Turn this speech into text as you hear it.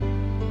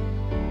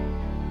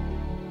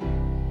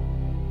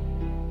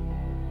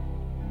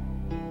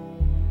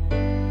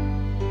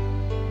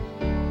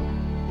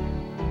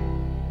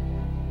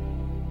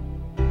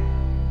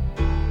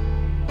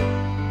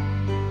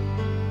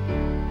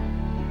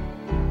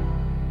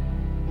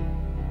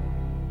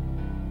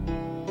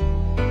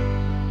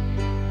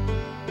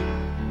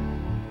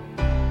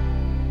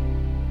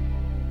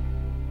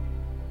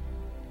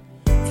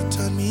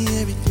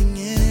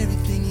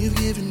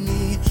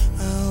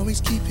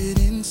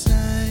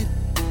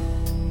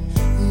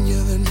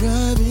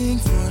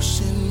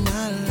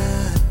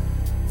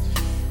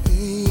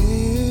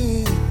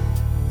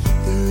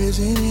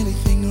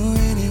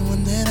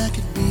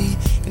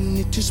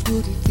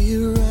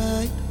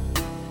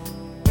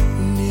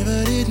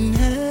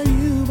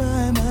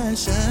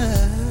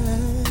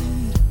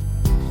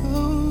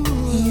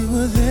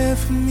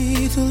for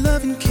me, to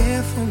love and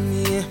care for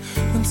me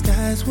when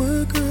skies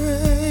were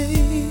gray.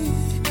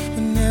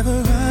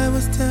 Whenever I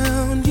was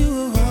down,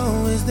 you were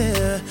always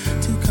there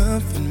to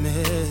comfort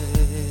me.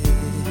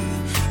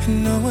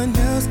 And no one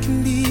else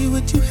can be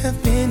what you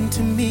have been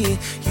to me.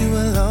 You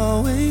will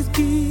always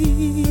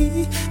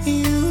be,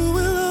 you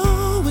will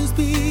always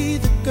be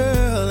the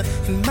girl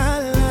in my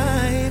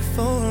life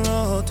for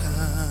all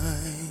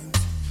time.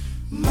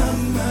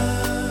 Mama,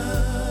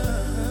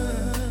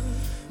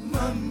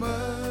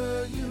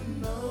 mama, you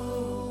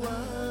know I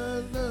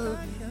love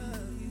you.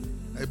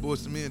 Hey,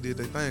 Boyz II Men did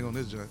their thing on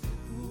this joint.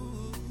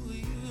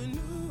 You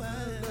know I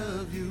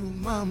love you,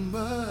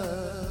 mama.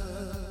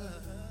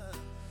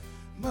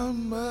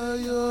 Mama,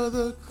 you're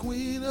the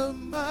queen of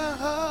my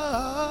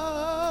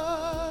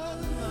heart.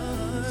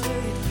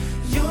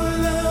 Your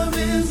love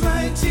is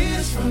like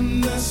tears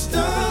from the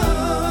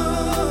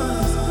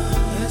stars.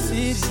 Yes, it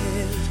is.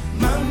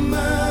 Mama,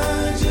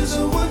 I just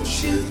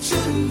want you to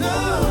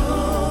know.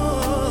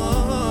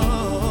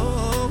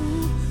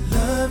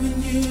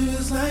 Loving you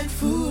is like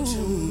food to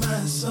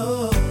my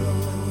soul.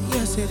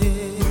 Yes, it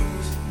is.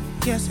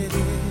 Yes, it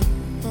is.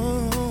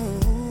 Oh,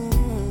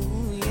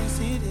 yes,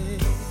 it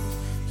is.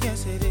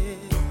 Yes, it is.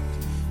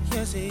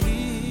 Yes, it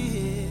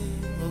is.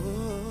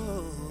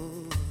 Oh.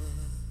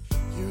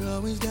 You're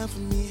always down for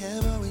me,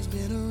 have always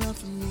been around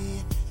for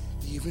me,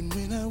 even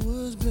when I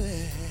was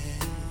bad.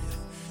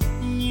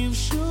 You've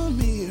shown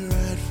me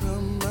right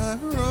from my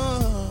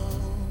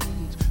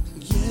wrongs.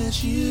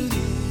 Yes, you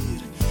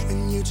did.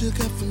 And you took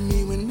up for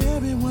me when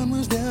everyone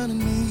was down on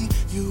me.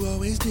 You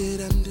always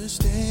did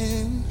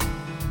understand.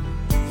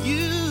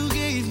 You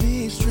gave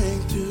me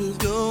strength to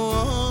go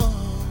on.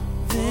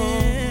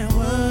 There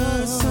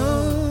were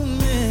so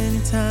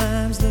many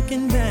times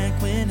looking back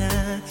when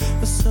I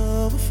was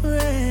so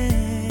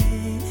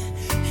afraid.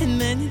 And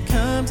then you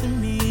come to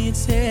me and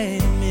say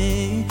to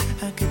me,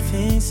 I could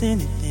face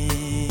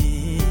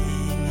anything.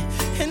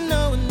 And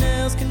no one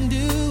else can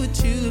do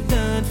what you've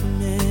done for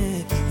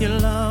me.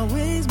 You'll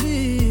always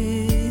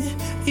be,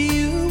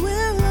 you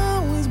will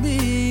always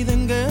be the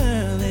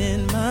girl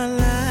in my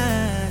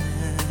life.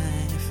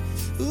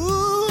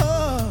 Ooh,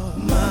 oh,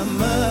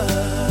 mama,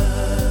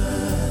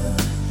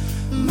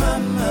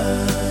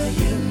 mama,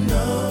 you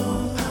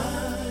know I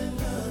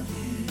love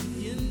you.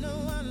 You know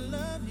I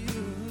love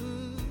you.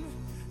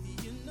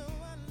 You know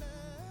I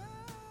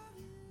love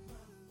you.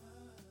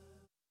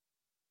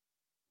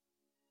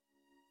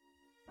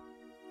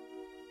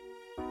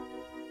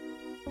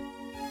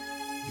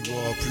 You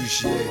all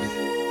appreciate it.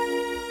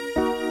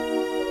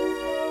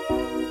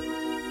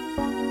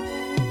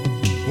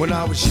 When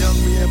I was young,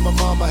 me and my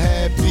mama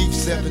had beef,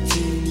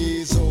 17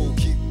 years old,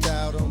 kicked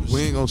out on the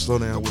We ain't gonna slow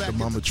down with the Back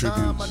mama at the time, I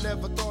tributes.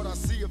 never thought I'd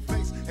see a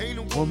face. Ain't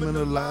a Woman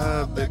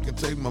alive that can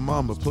take my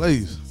mama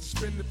place.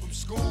 Suspended from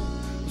school.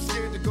 I'm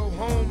scared to go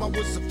home. I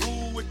was a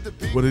fool with the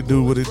big What it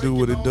do, what boys it do,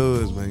 what it breaking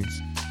does, man.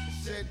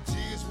 Shed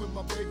tears with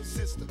my baby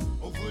sister.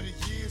 Over the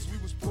years, we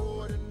was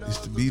poor enough. It's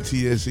the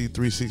BTSC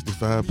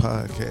 365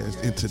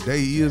 podcast, and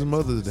today is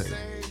Mother's Day.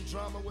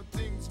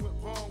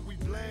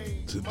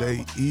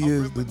 Today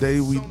is the day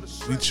we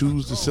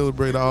choose to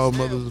celebrate all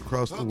mothers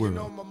across the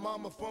world.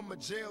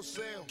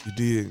 You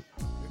dig?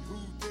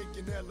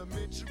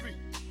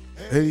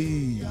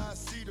 Hey.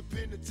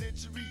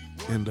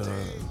 And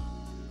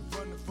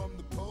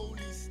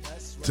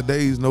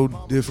today is no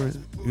different,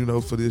 you know,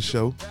 for this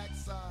show.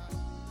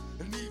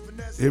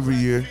 Every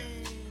year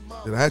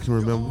that I can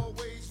remember,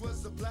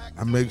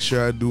 I make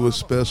sure I do a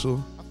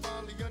special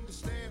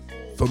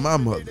for my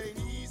mother.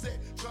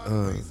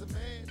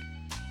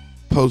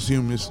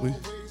 Posthumously.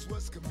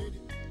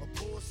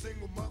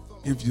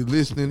 If you're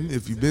listening,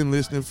 if you've been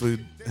listening for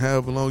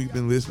however long you've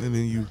been listening,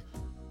 and you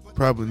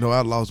probably know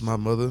I lost my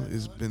mother.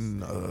 It's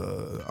been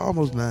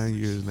almost 9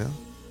 years now.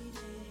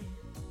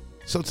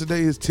 So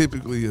today is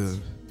typically a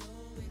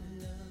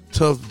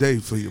tough day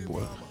for your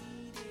boy.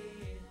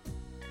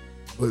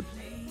 But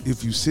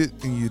if you sit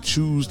and you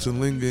choose to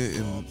linger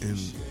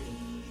and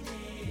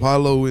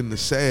wallow in the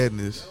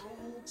sadness,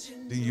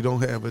 then you don't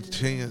have a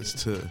chance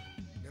to,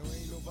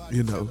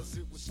 you know,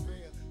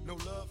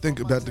 think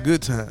about the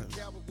good times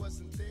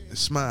and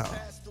smile.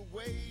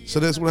 So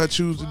that's what I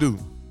choose to do.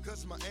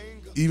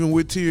 Even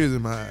with tears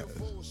in my eyes,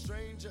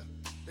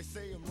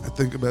 I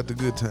think about the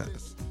good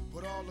times.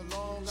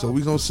 So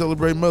we're going to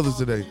celebrate mothers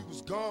today.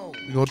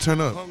 We're going to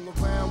turn up. Hung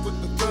around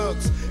with the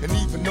thugs, and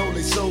even though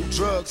they sold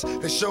drugs,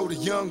 they showed a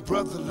young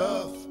brother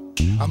love.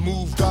 I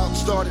moved out,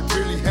 started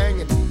really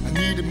hanging. I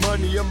needed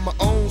money of my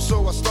own,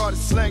 so I started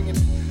slanging.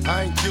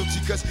 I ain't guilty,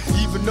 cause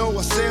even though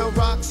I sell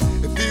rocks,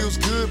 it feels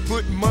good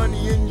putting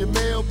money in your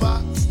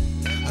mailbox.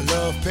 I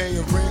love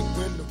paying rent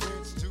when the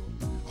rent's due.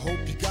 I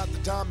hope you got the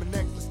diamond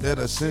necklace That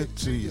I sent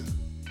to you.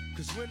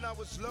 Cause when I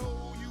was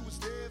low, you was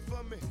there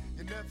for me.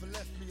 You never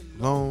left me alone.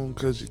 Long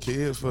cause you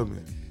cared for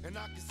me.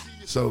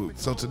 So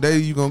today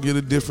you gonna get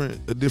a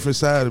different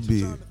side of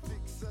Big.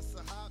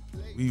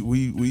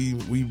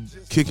 We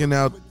kicking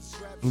out.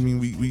 I mean,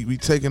 we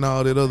taking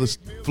all that other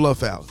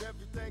fluff out.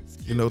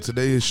 You know,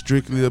 today is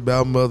strictly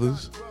about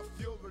mothers.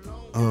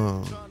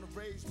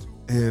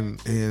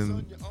 And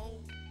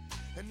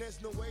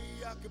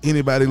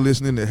anybody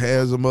listening that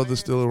has a mother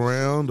still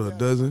around or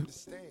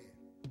doesn't,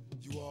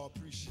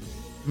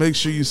 make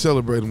sure you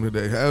celebrate them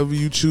today, however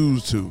you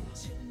choose to.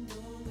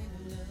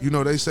 You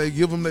know, they say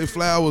give them their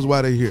flowers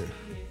while they're here.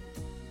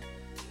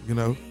 You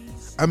know,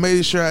 I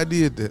made sure I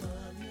did that.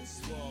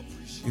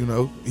 You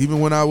know, even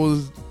when I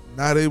was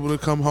not able to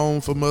come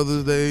home for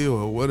Mother's Day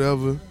or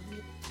whatever,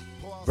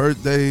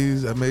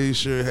 birthdays, I made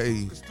sure,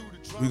 hey,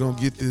 we gonna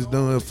get this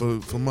done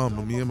for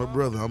mama, me and my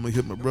brother. I'm gonna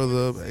hit my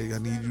brother up. Hey, I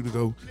need you to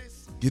go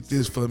get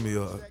this for me.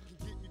 Or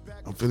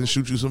I'm finna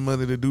shoot you some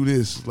money to do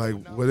this. Like,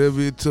 whatever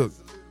it took.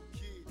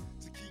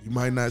 You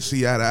might not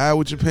see eye to eye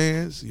with your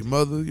parents, your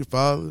mother, your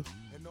father,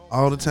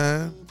 all the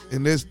time.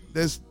 And that's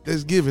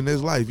giving,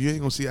 that's life. You ain't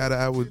gonna see eye to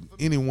eye with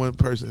any one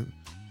person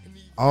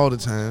all the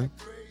time.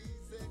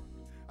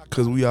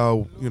 Cause we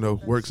all, you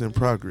know, works in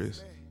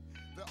progress.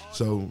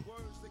 So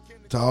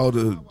to all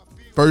the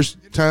first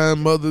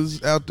time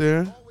mothers out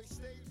there,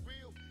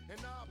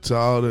 to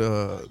all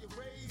the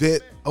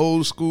vet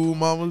old school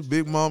mamas,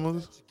 big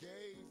mamas,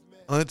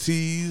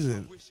 aunties,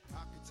 and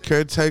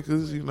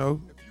caretakers, you know,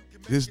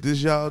 this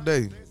y'all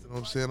day. You know what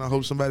I'm saying? I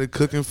hope somebody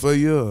cooking for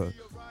you or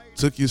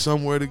took you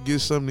somewhere to get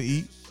something to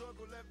eat.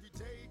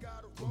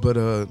 But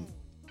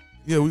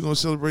yeah, we're gonna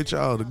celebrate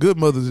y'all, the good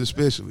mothers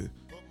especially.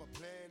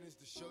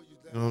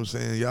 You know what I'm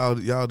saying?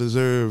 Y'all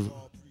deserve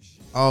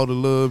all the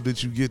love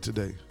that you get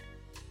today.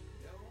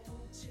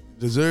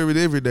 Deserve it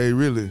every day,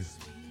 really.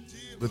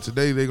 But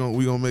today we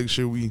gonna make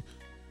sure we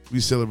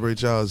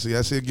celebrate y'all. See,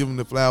 I said give them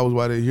the flowers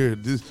while they're here.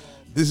 This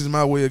is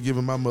my way of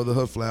giving my mother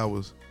her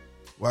flowers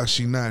while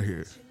she not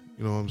here.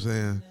 You know what I'm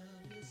saying?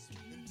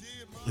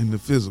 In the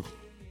physical.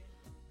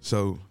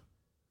 So,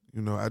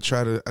 you know, I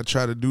try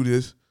to do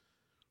this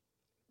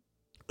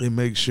and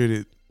make sure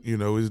that, you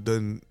know, it's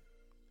done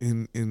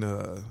in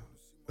a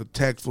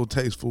tactful,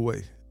 tasteful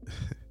way.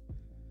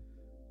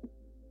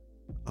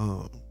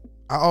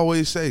 I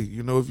always say,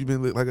 you know, if you've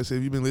been, like I said,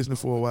 if you've been listening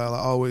for a while, I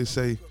always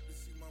say,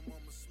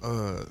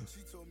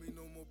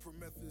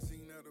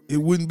 it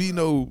wouldn't be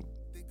no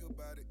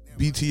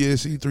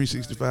BTSE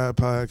 365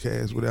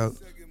 podcast without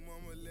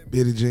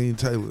Betty Jean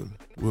Taylor,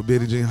 well,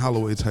 Betty Jean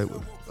Holloway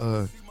Taylor.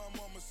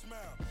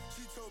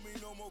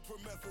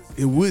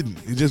 It wouldn't.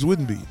 It just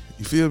wouldn't be.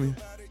 You feel me?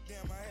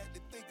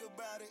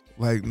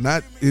 Like,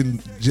 not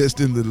just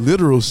in the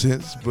literal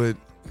sense, but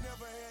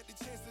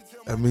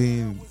I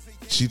mean,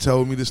 she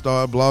told me to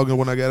start blogging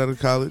when I got out of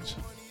college.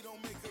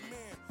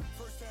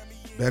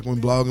 Back when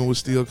blogging was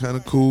still kind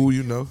of cool,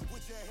 you know.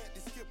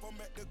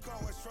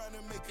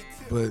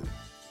 But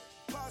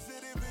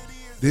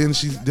then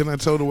I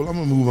told her, well, I'm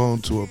gonna move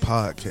on to a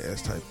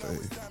podcast type thing.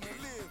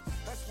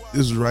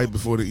 This was right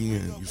before the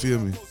end. You feel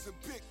me?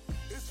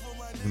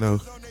 You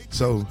know.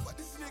 So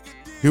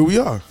here we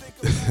are.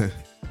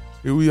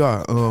 Here we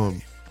are.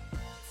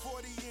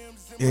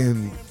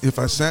 And if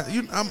I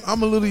sound,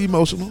 I'm a little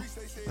emotional.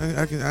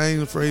 I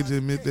ain't afraid to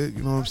admit that.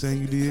 You know what I'm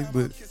saying? You did,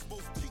 but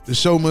the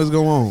show must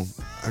go on.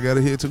 I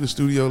gotta head to the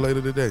studio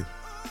later today.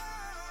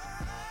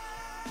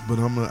 But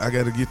I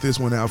gotta get this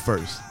one out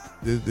first.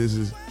 This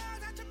is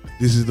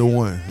the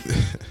one.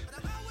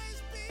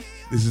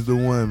 This is the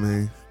one,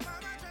 man.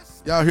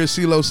 Y'all hear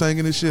CeeLo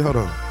singing this shit? Hold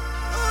on.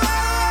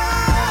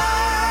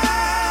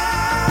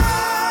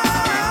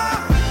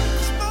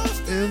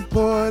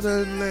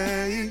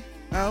 Importantly,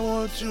 I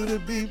want you to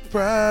be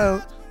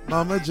proud.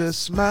 Mama,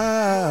 just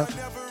smile.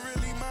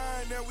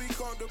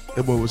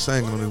 That boy was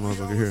singing on this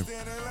motherfucker here.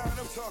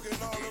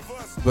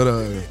 But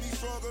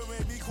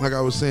like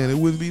I was saying, it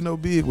wouldn't be no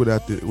big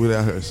without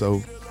her.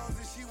 So,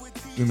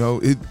 you know,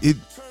 it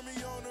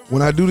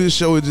when I do this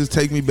show, it just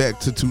take me back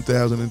to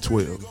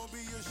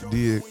 2012.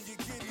 Did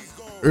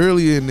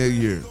earlier in that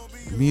year,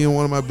 me and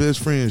one of my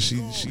best friends,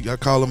 I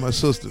call her my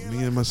sister.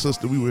 Me and my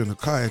sister, we were in a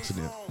car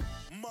accident,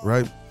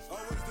 right?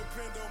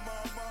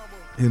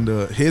 And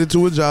headed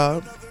to a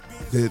job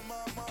that,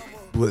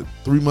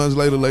 3 months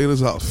later laid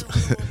us off.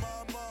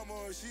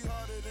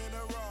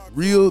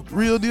 Real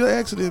deal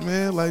accident,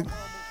 man. Like,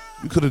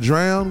 we could have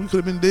drowned, we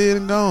could have been dead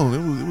and gone. It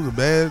was a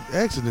bad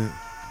accident.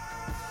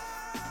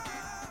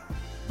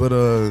 But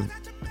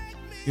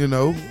you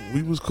know,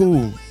 we was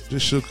cool.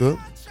 Just shook up.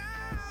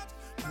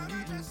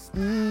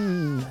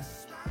 This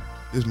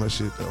is my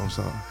shit though, I'm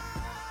sorry.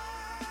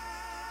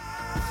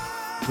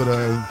 But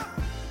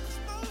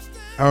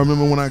I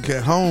remember when I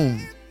got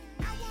home,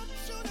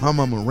 my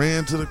mama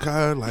ran to the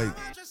car like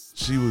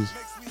she was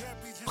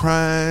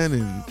crying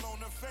and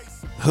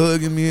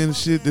hugging me and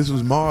shit. This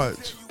was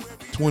March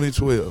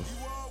 2012.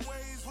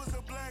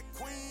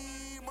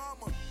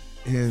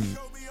 And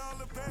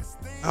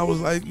I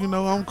was like, you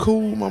know, I'm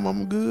cool, Mom,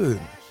 I'm good.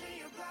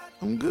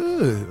 I'm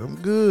good.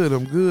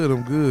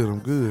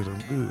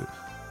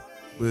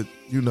 But,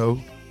 you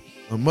know,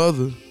 a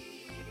mother,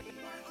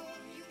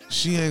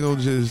 she ain't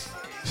gonna just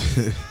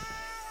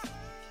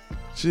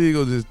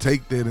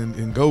take that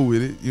and go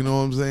with it. You know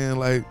what I'm saying?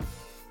 Like,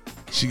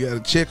 she gotta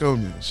check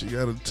on me. She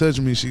gotta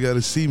touch me. She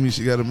gotta see me.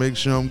 She gotta make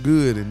sure I'm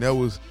good. And that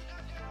was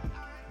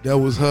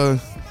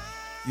her,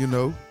 you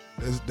know,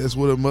 That's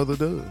what a mother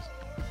does.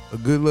 A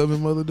good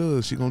loving mother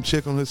does. She gonna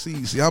check on her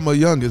seed. See, I'm her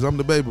youngest. I'm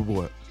the baby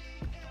boy.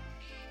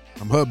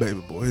 I'm her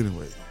baby boy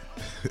anyway.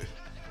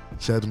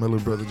 Shout out to my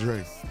little brother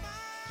Dre.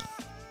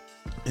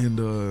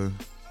 And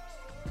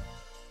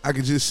I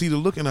could just see the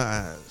look in her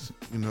eyes,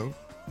 you know.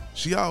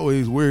 She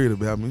always worried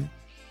about me.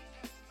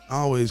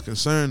 Always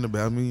concerned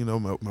about me, you know,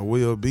 my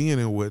well-being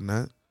and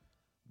whatnot.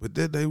 But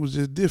that day was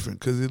just different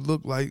because it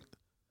looked like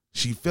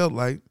she felt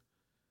like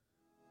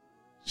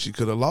she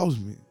could have lost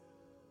me.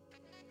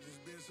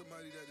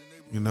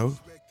 You know?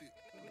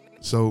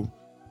 So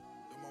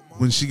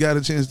when she got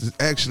a chance to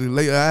actually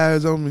lay her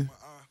eyes on me,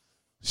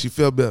 she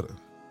felt better.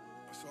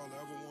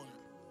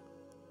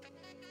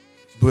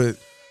 But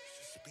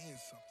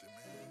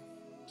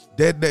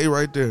that day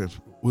right there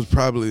was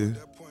probably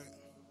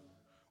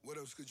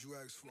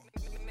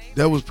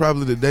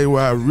the day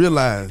where I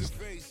realized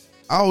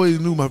I always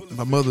knew my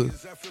mother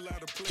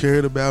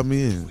cared about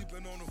me and,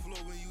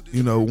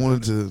 you know,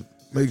 wanted to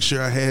make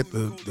sure I had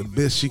the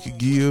best she could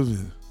give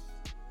and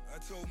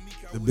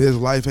the best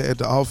life had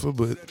to offer.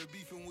 But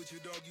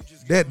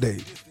that day,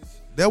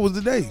 that was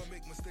the day.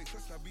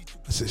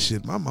 I said,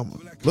 shit, my mama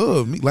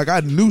loved me. Like,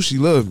 I knew she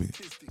loved me.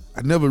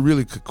 I never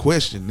really could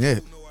question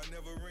that.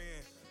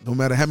 No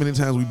matter how many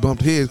times we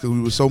bumped heads because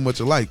we were so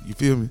much alike, you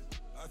feel me?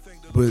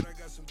 But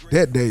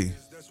that day,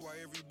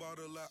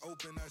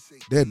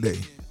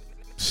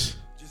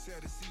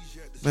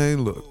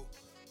 man, look.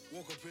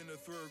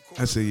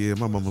 I said, yeah,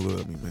 my mama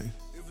loved me, man.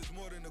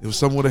 If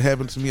something would have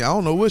happened to me, I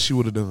don't know what she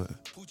would have done.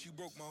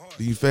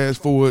 Then you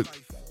fast forward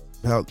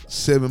about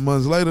 7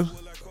 months later,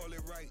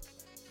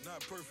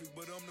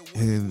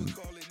 and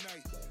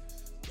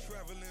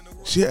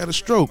she had a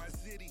stroke.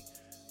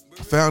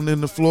 I found her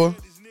in the floor,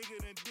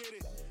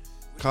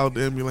 called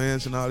the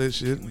ambulance and all that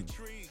shit. And, you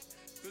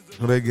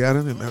know, they got her,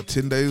 and about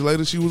 10 days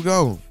later, she was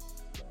gone.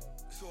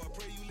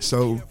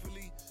 So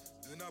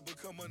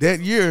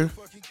that year,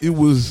 it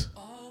was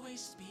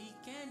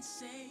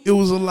a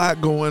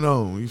lot going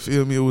on. You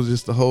feel me? It was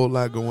just a whole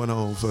lot going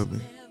on for me.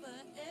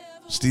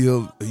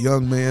 Still a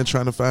young man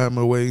trying to find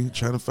my way,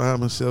 trying to find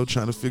myself,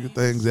 trying to figure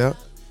things out.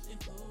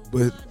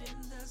 But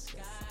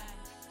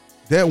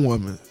that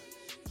woman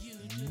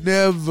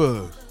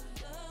never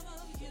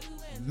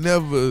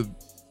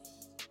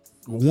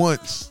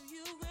once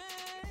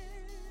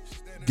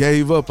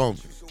gave up on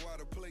me.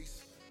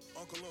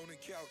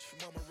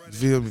 You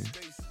feel me?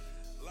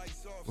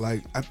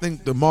 Like, I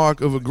think the mark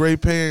of a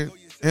great parent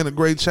and a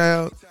great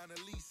child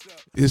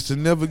is to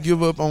never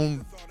give up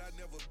on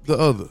the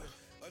other.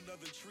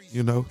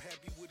 You know,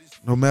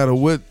 no matter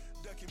what.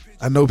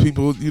 I know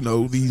people, you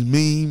know, these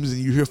memes, and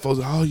you hear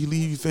folks, oh, you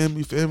leave your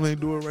family ain't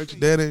doing right, your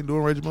dad ain't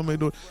doing right, your mama ain't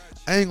doing.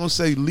 I ain't gonna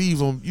say leave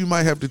them. You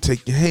might have to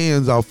take your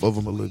hands off of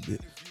them a little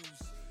bit,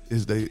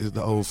 as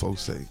the old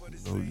folks say.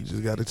 You know, you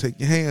just got to take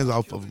your hands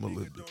off of them a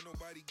little bit.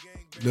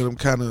 Let them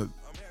kind of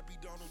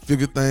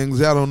figure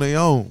things out on their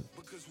own.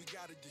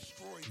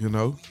 You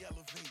know,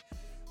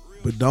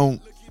 but don't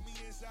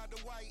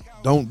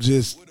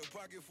just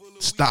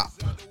stop.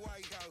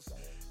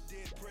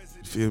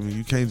 You feel me?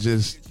 You can't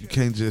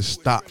just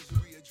stop.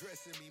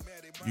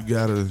 You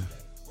gotta,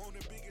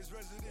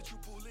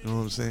 you know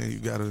what I'm saying? You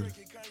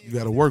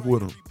gotta work with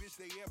them.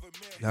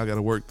 Y'all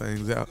gotta work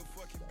things out.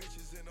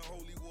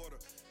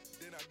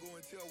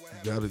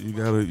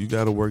 You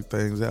gotta work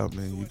things out,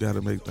 man. You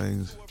gotta make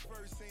things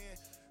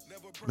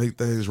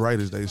right,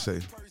 as they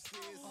say.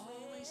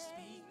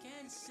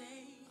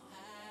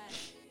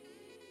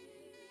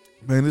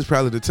 Man, this is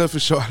probably the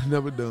toughest show I've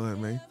never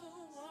done, man.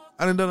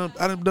 I done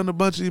done a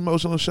bunch of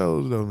emotional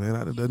shows though,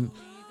 man.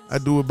 I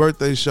do a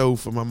birthday show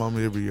for my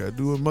mama every year. I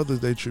do a Mother's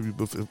Day tribute,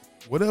 but for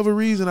whatever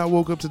reason, I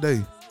woke up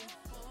today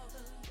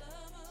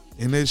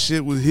and that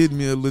shit was hitting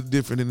me a little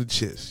different in the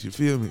chest. You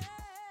feel me?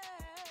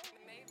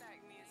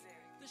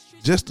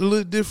 Just a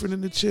little different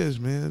in the chest,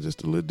 man.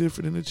 Just a little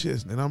different in the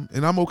chest, and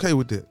I'm okay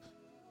with that.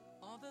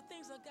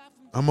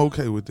 I'm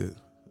okay with that.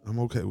 I'm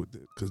okay with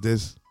that because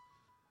that's,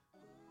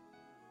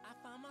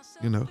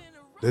 you know,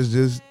 that's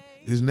just,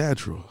 it's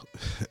natural.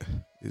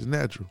 It's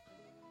natural.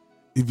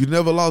 If you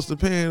never lost a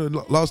parent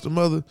or lost a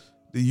mother,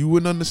 then you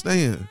wouldn't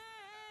understand.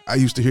 I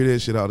used to hear that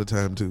shit all the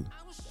time too.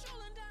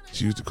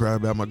 She used to cry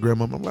about my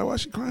grandma. I'm like, why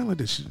she crying like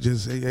this? She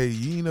just say, hey,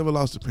 you ain't never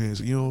lost a parent,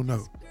 so you don't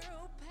know.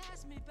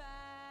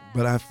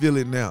 But I feel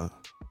it now.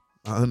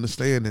 I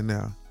understand it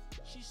now.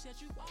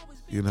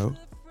 You know?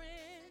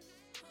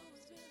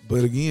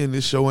 But again,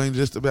 this show ain't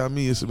just about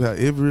me. It's about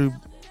every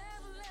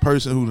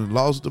person who done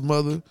lost a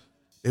mother,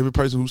 every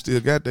person who still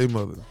got their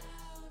mother,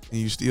 and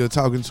you still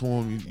talking to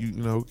them. You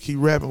know, keep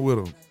rapping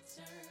with them.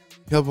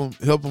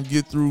 Help them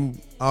get through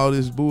all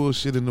this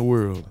bullshit in the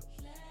world.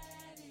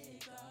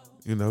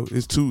 You know,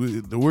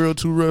 the world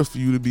too rough for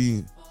you to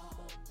be,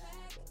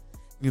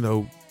 you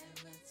know,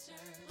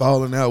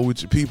 falling out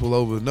with your people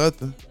over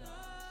nothing.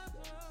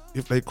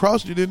 If they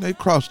crossed you, then they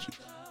crossed you.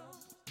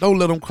 Don't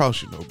let them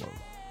cross you no more.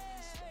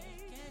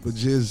 But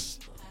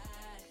just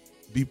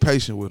be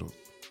patient with them.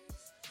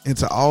 And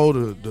to all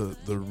the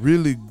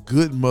really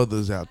good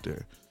mothers out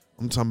there,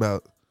 I'm talking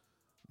about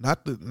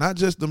Not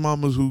just the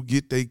mamas who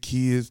get their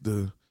kids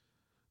the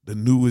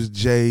newest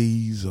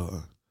J's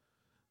or,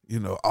 you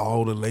know,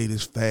 all the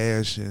latest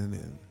fashion,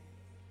 and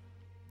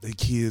their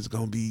kids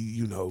gonna be,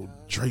 you know,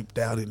 draped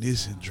out in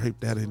this and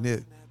draped out in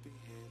that.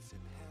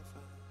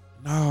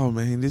 No,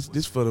 man,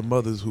 this for the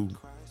mothers who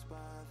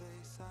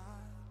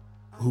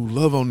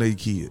love on their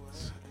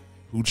kids,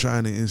 who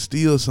trying to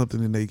instill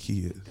something in their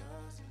kids,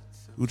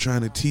 who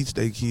trying to teach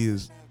their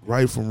kids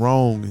right from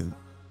wrong and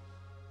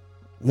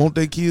want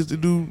their kids to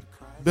do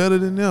better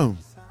than them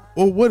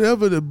or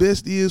whatever the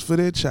best is for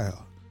their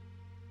child.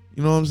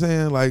 You know what I'm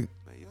saying? Like,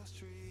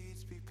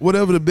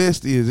 whatever the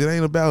best is, it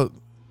ain't about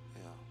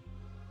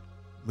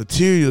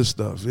material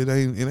stuff. It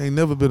ain't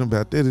never been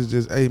about that. It's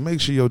just, hey,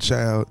 make sure your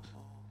child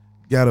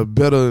got a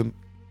better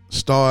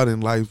start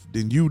in life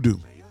than you do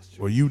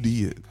or you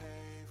did.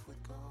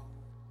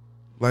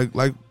 Like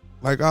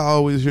I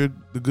always hear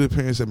the good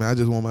parents say, man, I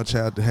just want my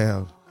child to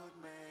have,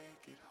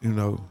 you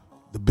know,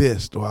 the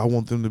best, or I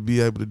want them to be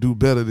able to do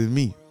better than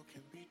me.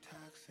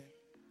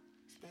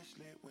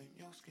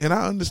 And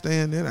I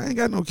understand that. I ain't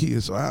got no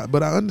kids,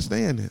 but I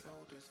understand that.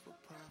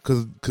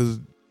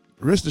 Cause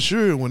rest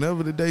assured,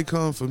 whenever the day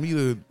comes for me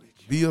to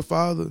be a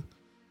father,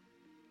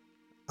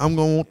 I'm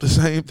gonna want the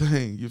same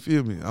thing. You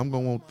feel me? I'm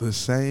gonna want the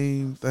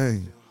same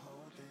thing.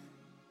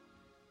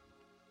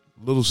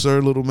 Little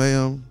sir, little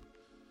ma'am,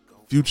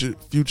 future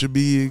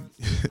big,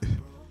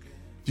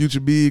 future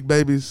big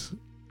babies.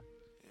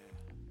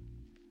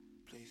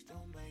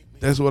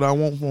 That's what I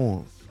want for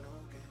them.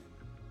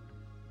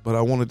 But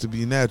I want it to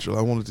be natural.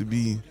 I want it to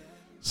be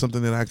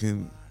something that I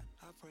can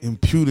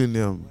impute in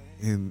them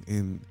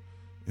and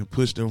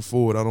push them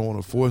forward. I don't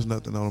want to force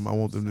nothing on them. I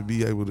want them to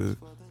be able to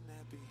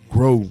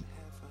grow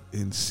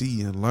and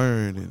see and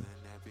learn,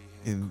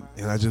 and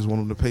I just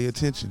want them to pay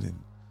attention and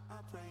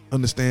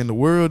understand the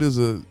world is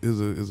a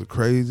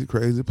crazy,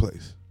 crazy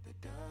place.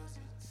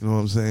 You know what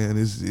I'm saying?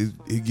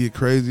 It get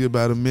crazy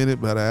about a minute,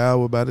 about an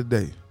hour, about a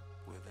day.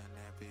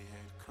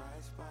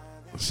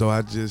 So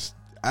I just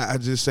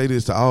say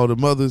this to all the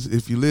mothers,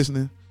 if you're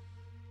listening,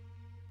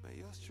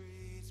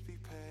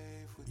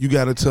 you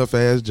got a tough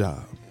ass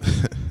job.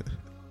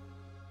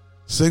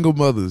 Single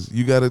mothers,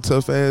 you got a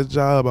tough ass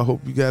job. I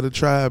hope you got a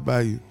tribe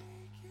by you.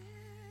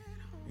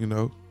 You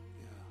know?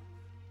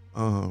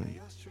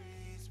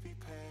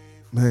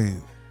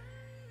 Man.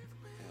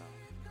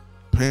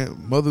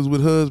 Mothers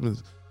with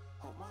husbands,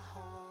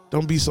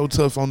 don't be so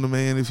tough on the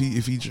man if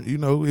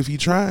he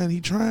trying, he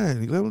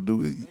trying. Let him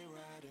do it.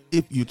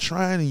 If you're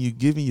trying and you're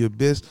giving your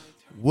best,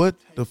 what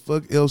the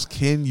fuck else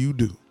can you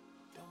do?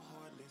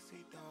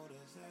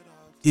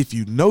 If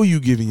you know you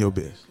giving your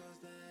best,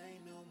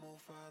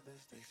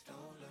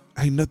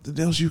 ain't nothing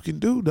else you can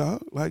do,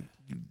 dog. Like,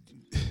 you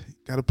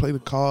gotta play the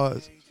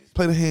cards,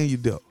 play the hand you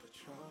dealt.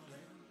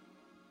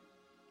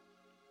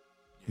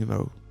 You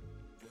know.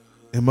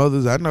 And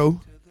mothers, I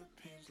know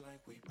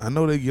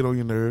they get on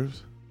your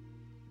nerves.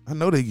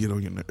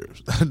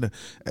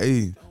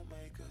 Hey,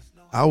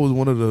 I was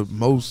one of the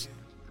most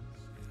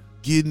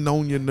getting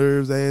on your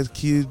nerves ass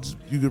kids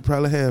you could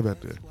probably have out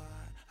there.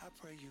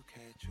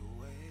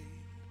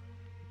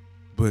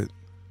 But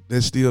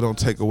that still don't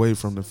take away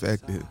from the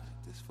fact that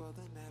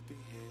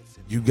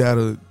you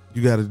gotta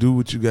do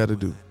what you gotta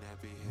do.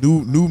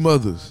 New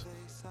mothers,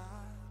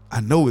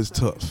 I know it's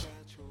tough.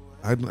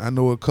 I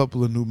know a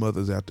couple of new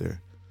mothers out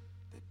there.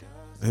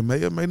 They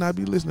may or may not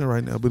be listening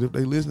right now, but if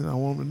they listening, I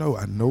want them to know.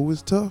 I know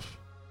it's tough.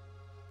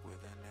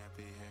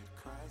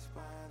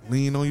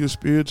 Lean on your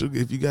spiritual,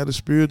 if you got a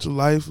spiritual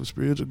life, a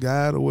spiritual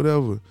guide or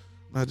whatever. I'm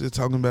not just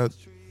talking about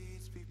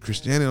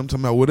Christianity, I'm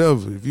talking about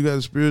whatever. If you got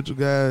a spiritual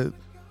guide,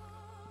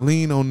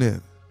 lean on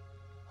that.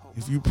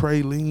 If you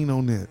pray, lean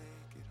on that.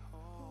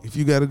 If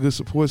you got a good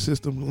support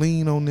system,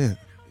 lean on that.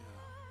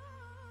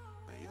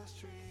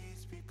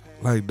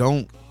 Like,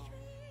 don't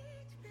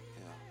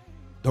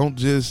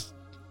just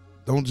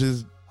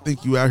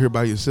think you out here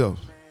by yourself.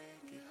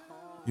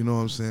 You know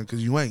what I'm saying?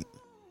 Because you ain't.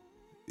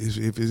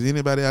 If there's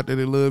anybody out there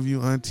that love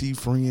you, auntie,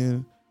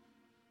 friend,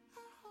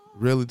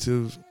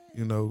 relative,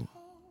 you know,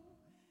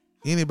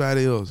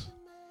 anybody else,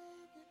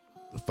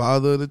 the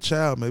father of the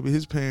child, maybe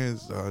his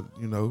parents are,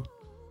 you know,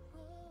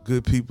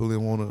 good people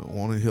and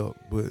wanna help,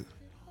 but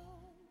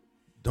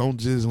don't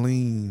just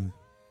lean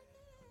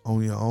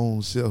on your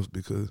own self,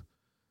 because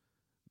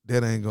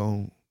that ain't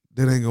gonna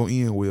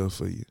end well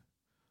for you.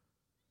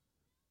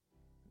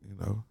 You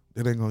know,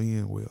 that ain't gonna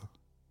end well.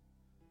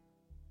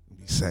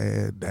 Be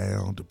sad,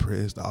 down,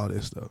 depressed, all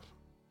that stuff.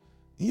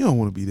 You don't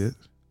want to be that.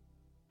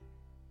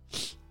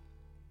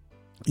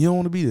 You don't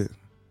want to be that.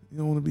 You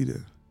don't want to be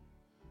that.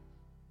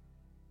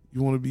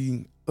 You want to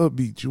be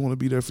upbeat. You want to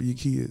be there for your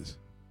kids.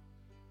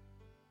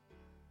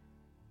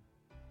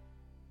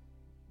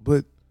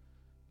 But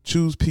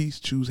choose peace,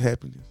 choose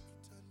happiness.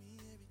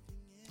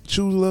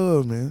 Choose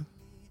love, man.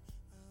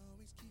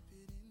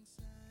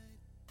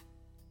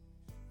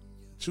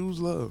 Choose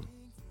love.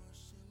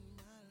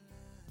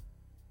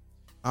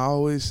 I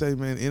always say,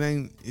 man,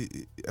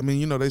 I mean,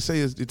 you know, they say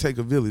it take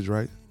a village,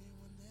 right?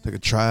 Take a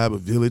tribe, a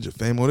village, a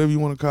family, whatever you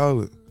want to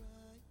call it.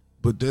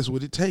 But that's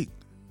what it takes.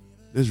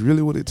 That's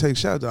really what it takes.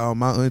 Shout out to all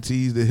my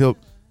aunties that help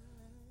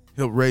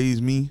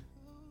raise me.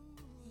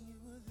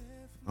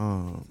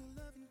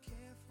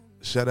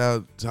 Shout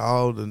out to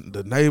all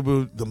the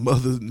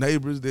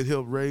neighbors that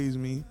helped raise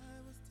me.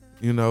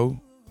 You know,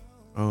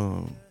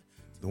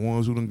 the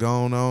ones who done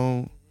gone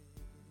on.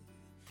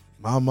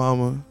 My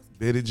mama,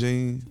 Betty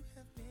Jean,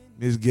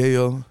 Miss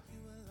Gail,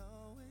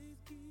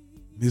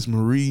 Miss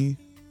Marie,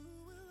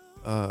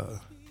 my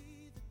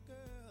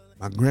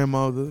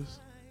grandmothers,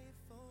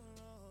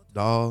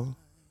 Doll,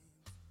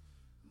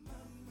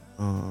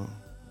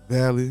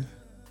 Valley.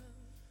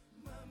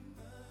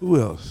 Who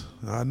else?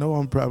 I know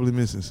I'm probably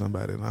missing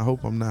somebody, and I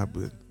hope I'm not,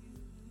 but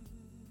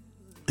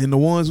and the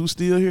ones who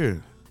still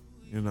here,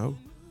 you know.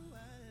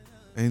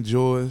 Ain't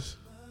Joyce,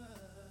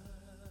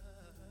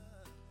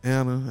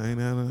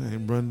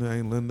 ain't Brenda,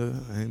 ain't Linda,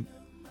 ain't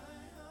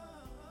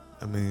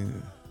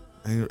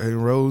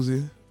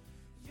Rosie.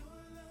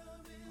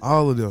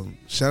 All of them.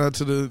 Shout out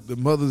to the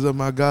mothers of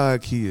my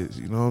God kids,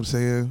 you know what I'm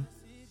saying?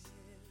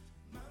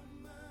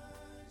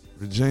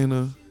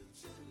 Regina,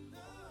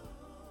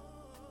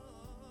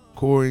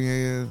 Corey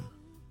Ann.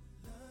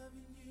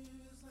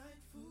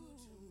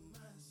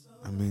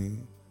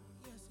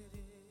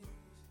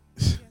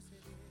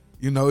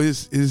 You know,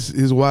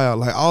 it's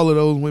wild. Like all of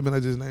those women I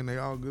just named, they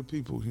all good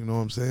people, you know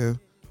what I'm saying?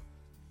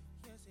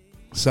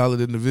 Solid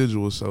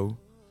individuals, so,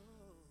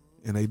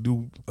 and they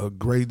do a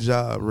great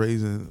job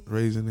raising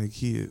their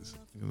kids,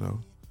 you know.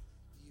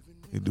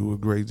 They do a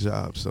great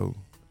job. So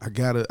I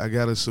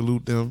gotta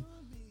salute them.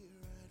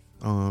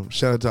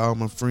 Shout out to all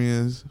my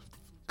friends,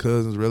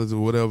 cousins, relatives,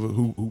 whatever,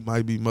 who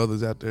might be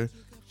mothers out there.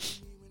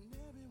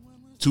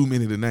 Too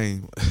many to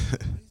name.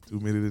 Too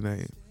many to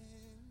name.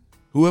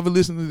 Whoever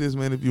listening to this,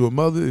 man, if you're a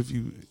mother, if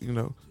you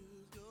know,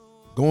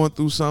 going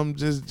through something,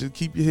 just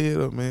keep your head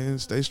up, man.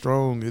 Stay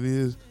strong. It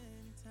is,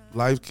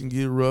 life can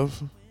get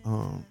rough.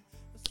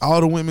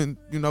 All the women,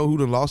 you know, who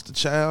done lost a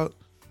child,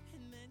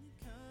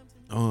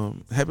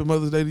 happy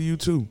Mother's Day to you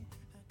too.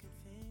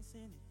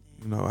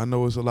 You know, I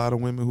know it's a lot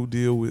of women who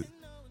deal with,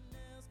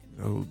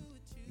 you know,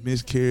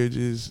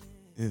 miscarriages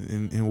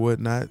and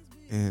whatnot,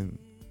 and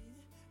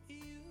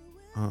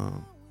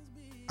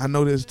I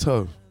know that's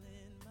tough.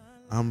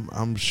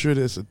 I'm sure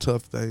that's a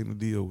tough thing to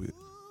deal with.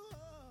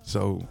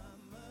 So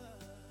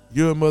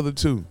you're a mother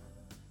too.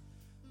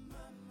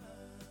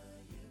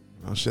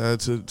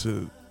 Shout out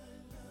to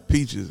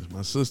Peaches,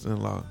 my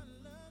sister-in-law,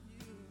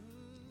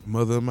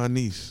 mother of my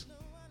niece.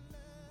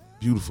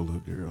 Beautiful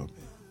little girl, man.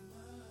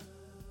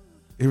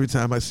 Every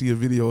time I see a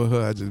video of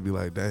her, I just be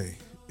like, dang.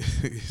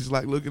 It's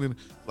like looking in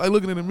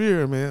the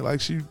mirror, man. Like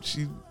she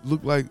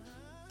looked like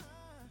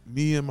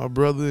me and my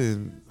brother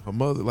and her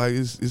mother. Like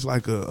it's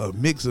like a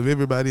mix of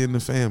everybody in the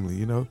family,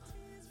 you know.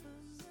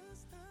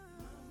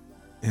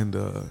 And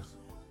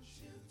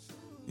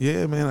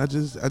yeah, man,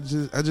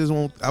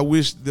 I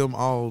wish them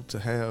all to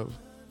have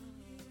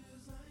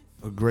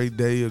a great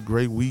day, a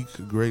great week,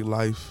 a great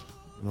life.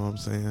 You know what I'm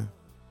saying?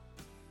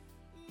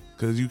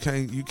 Because you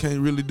can't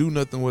really do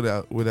nothing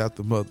without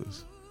the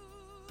mothers.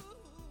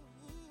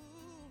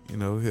 You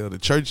know, hell, the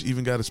church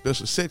even got a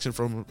special section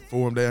for them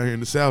down here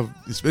in the South,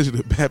 especially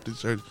the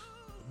Baptist church.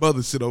 The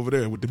mothers sit over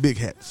there with the big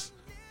hats.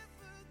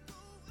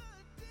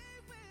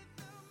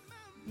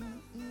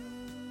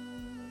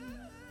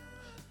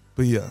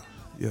 But yeah,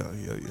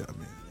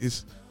 man.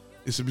 It's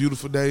a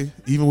beautiful day.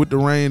 Even with the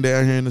rain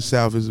down here in the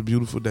South, it's a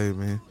beautiful day,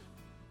 man.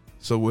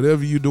 So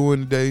whatever you're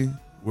doing today,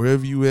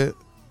 wherever you at,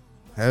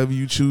 however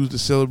you choose to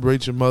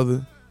celebrate your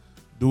mother,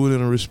 do it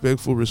in a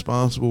respectful,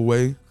 responsible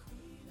way.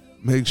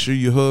 Make sure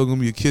you hug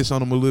them, you kiss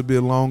on them a little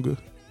bit longer.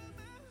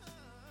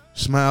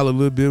 Smile a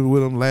little bit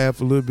with them,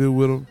 laugh a little bit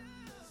with them.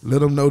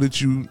 Let them know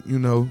that you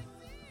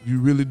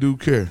really do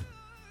care.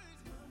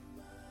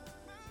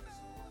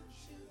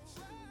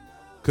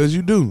 Because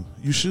you do.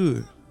 You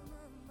should.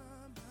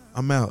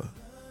 I'm out.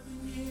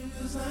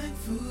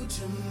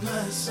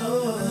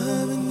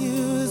 Loving you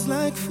is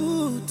like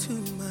food to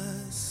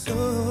my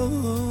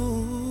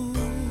soul.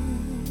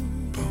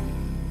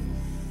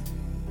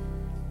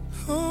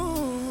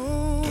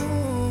 Oh,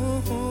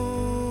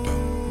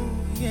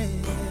 yeah.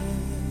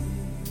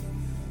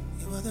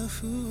 You are the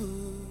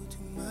food to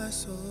my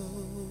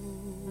soul.